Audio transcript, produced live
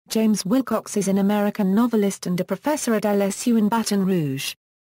James Wilcox is an American novelist and a professor at LSU in Baton Rouge.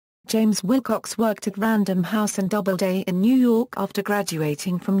 James Wilcox worked at Random House and Doubleday in New York after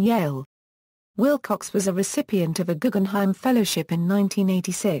graduating from Yale. Wilcox was a recipient of a Guggenheim Fellowship in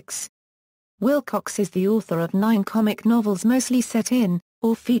 1986. Wilcox is the author of 9 comic novels mostly set in,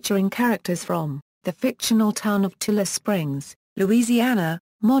 or featuring characters from, the fictional town of Tula Springs, Louisiana,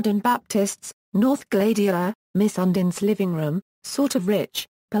 Modern Baptists, North Gladiator, Miss Undine's Living Room, Sort of Rich,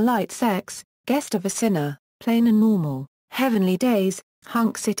 Polite Sex, Guest of a Sinner, Plain and Normal, Heavenly Days,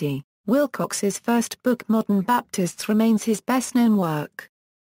 Hunk City. Wilcox's first book Modern Baptists remains his best-known work.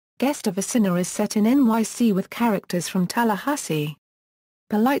 Guest of a Sinner is set in NYC with characters from Tallahassee.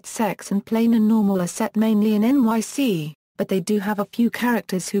 Polite Sex and Plain and Normal are set mainly in NYC, but they do have a few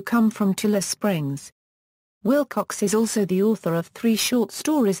characters who come from Tula Springs. Wilcox is also the author of 3 short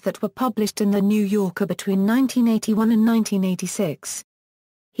stories that were published in The New Yorker between 1981 and 1986.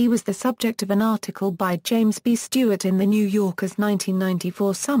 He was the subject of an article by James B. Stewart in The New Yorker's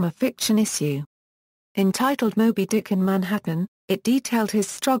 1994 summer fiction issue. Entitled Moby Dick in Manhattan, it detailed his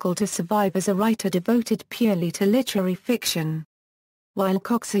struggle to survive as a writer devoted purely to literary fiction.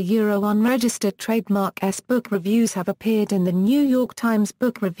 Wilcox's unregistered trademark S book reviews have appeared in the New York Times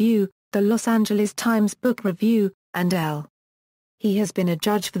Book Review, the Los Angeles Times Book Review, and Elle. He has been a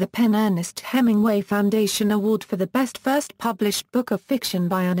judge for the PEN Ernest Hemingway Foundation Award for the Best First Published Book of Fiction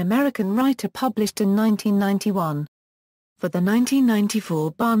by an American Writer published in 1991. For the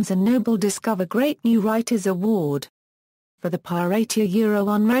 1994 Barnes & Noble Discover Great New Writers Award. For the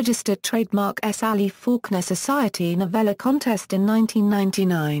Piratia unregistered trademark S. Ali Faulkner Society Novella Contest in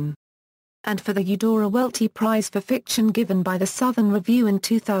 1999. And for the Eudora Welty Prize for Fiction given by the Southern Review in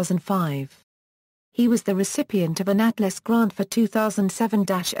 2005. He was the recipient of an Atlas grant for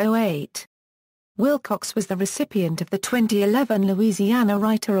 2007-08. Wilcox was the recipient of the 2011 Louisiana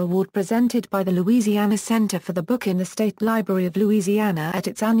Writer Award presented by the Louisiana Center for the Book in the State Library of Louisiana at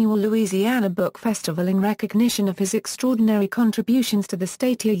its annual Louisiana Book Festival in recognition of his extraordinary contributions to the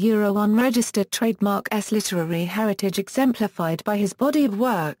state unregistered trademark S literary heritage exemplified by his body of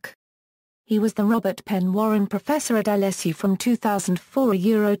work. He was the Robert Penn Warren Professor at LSU from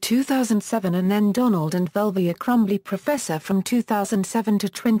 2004-2007 and then Donald and Velvia Crumbly Professor from 2007 to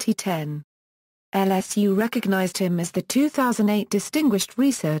 2010. LSU recognized him as the 2008 Distinguished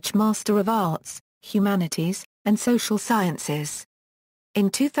Research Master of Arts, Humanities, and Social Sciences. In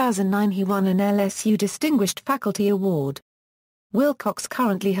 2009 he won an LSU Distinguished Faculty Award. Wilcox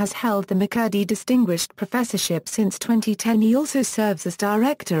currently has held the McCurdy Distinguished Professorship since 2010. He also serves as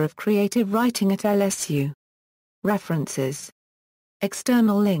Director of Creative Writing at LSU. References.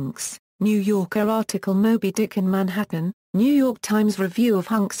 External links: New Yorker article Moby Dick in Manhattan, New York Times review of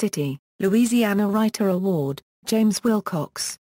Hunk City, Louisiana Writer Award, James Wilcox.